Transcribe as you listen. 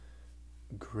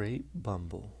Great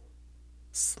Bumble,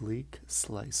 sleek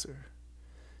slicer,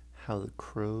 how the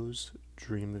crows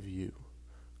dream of you,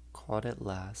 caught at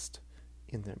last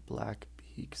in their black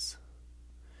beaks.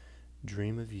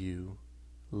 Dream of you,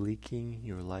 leaking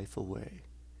your life away,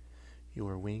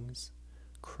 your wings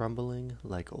crumbling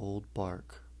like old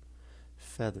bark,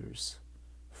 feathers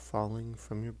falling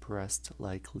from your breast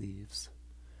like leaves,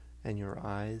 and your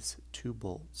eyes two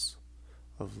bolts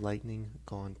of lightning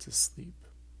gone to sleep.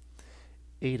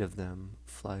 8 of them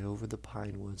fly over the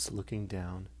pine woods looking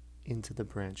down into the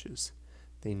branches.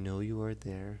 They know you are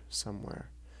there somewhere,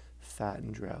 fat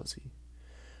and drowsy,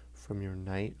 from your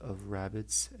night of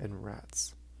rabbits and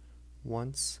rats.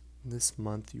 Once this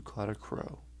month you caught a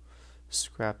crow.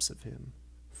 Scraps of him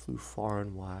flew far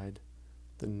and wide.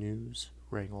 The news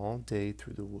rang all day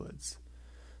through the woods.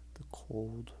 The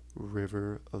cold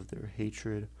river of their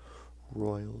hatred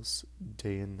roils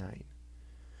day and night.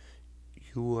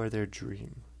 You are their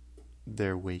dream,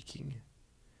 their waking,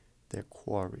 their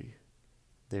quarry,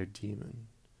 their demon.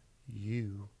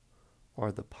 You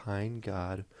are the pine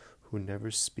god who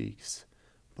never speaks,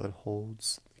 but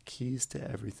holds the keys to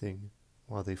everything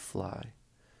while they fly,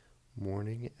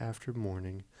 morning after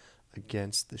morning,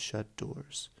 against the shut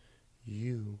doors.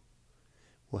 You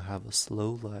will have a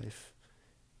slow life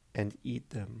and eat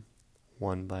them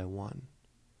one by one.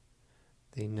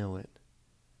 They know it.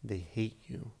 They hate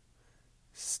you.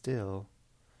 Still,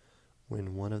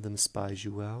 when one of them spies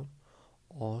you out,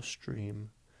 all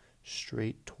stream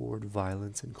straight toward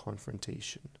violence and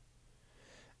confrontation,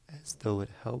 as though it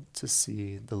helped to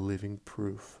see the living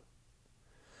proof.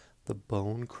 The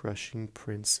bone-crushing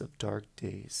prince of dark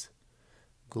days,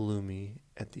 gloomy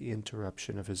at the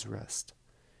interruption of his rest,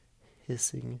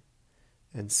 hissing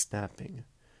and snapping,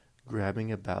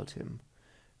 grabbing about him,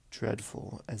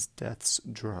 dreadful as death's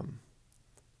drum,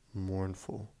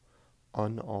 mournful,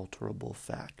 unalterable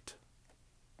fact.